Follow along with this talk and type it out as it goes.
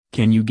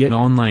Can you get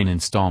online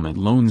installment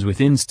loans with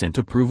instant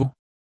approval?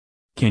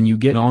 Can you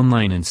get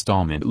online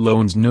installment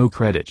loans no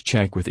credit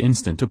check with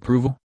instant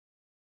approval?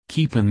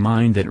 Keep in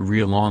mind that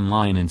real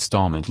online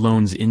installment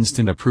loans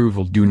instant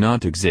approval do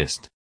not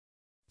exist.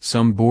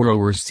 Some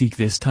borrowers seek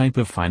this type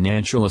of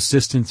financial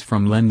assistance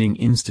from lending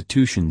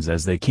institutions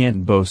as they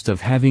can't boast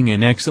of having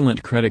an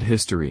excellent credit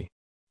history.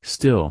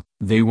 Still,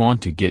 they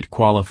want to get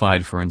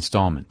qualified for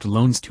installment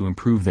loans to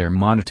improve their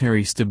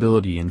monetary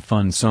stability and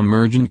fund some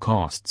urgent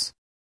costs.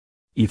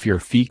 If your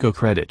FICO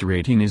credit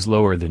rating is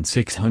lower than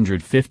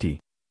 650,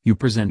 you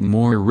present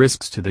more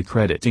risks to the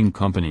crediting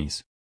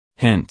companies.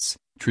 Hence,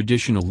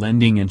 traditional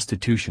lending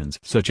institutions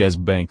such as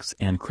banks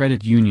and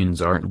credit unions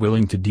aren't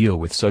willing to deal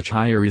with such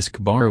high-risk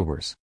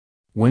borrowers.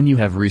 When you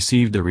have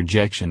received a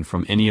rejection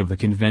from any of the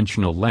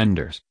conventional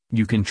lenders,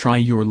 you can try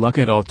your luck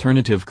at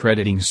alternative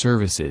crediting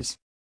services.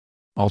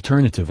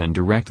 Alternative and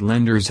direct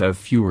lenders have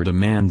fewer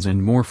demands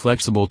and more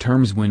flexible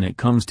terms when it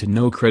comes to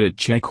no credit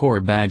check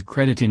or bad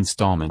credit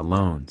installment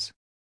loans.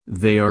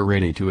 They are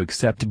ready to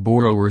accept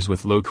borrowers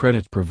with low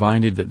credit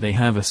provided that they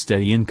have a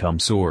steady income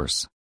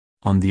source.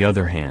 On the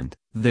other hand,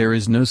 there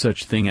is no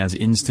such thing as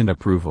instant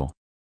approval.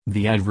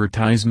 The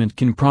advertisement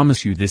can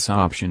promise you this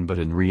option, but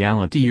in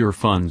reality your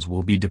funds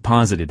will be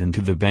deposited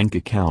into the bank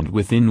account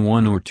within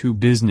 1 or 2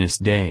 business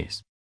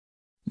days.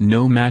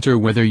 No matter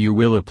whether you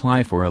will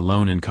apply for a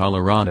loan in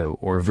Colorado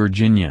or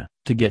Virginia,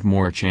 to get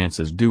more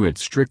chances do it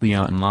strictly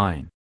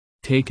online.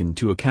 Take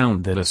into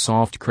account that a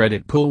soft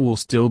credit pull will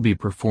still be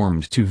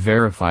performed to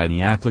verify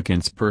the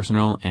applicant's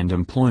personal and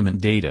employment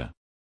data.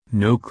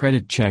 No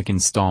credit check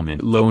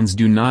installment loans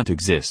do not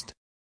exist.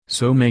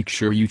 So make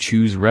sure you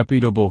choose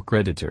reputable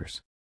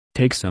creditors.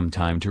 Take some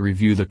time to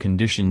review the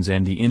conditions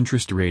and the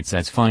interest rates,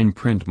 as fine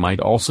print might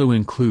also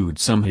include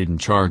some hidden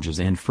charges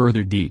and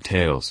further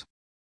details.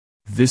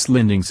 This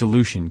lending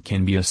solution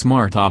can be a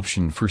smart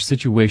option for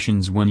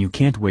situations when you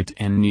can't wait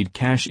and need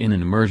cash in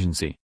an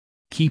emergency.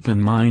 Keep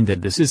in mind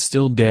that this is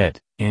still debt,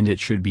 and it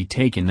should be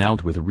taken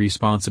out with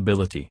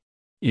responsibility.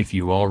 If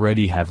you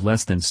already have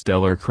less than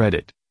stellar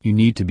credit, you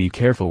need to be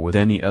careful with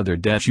any other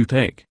debt you take.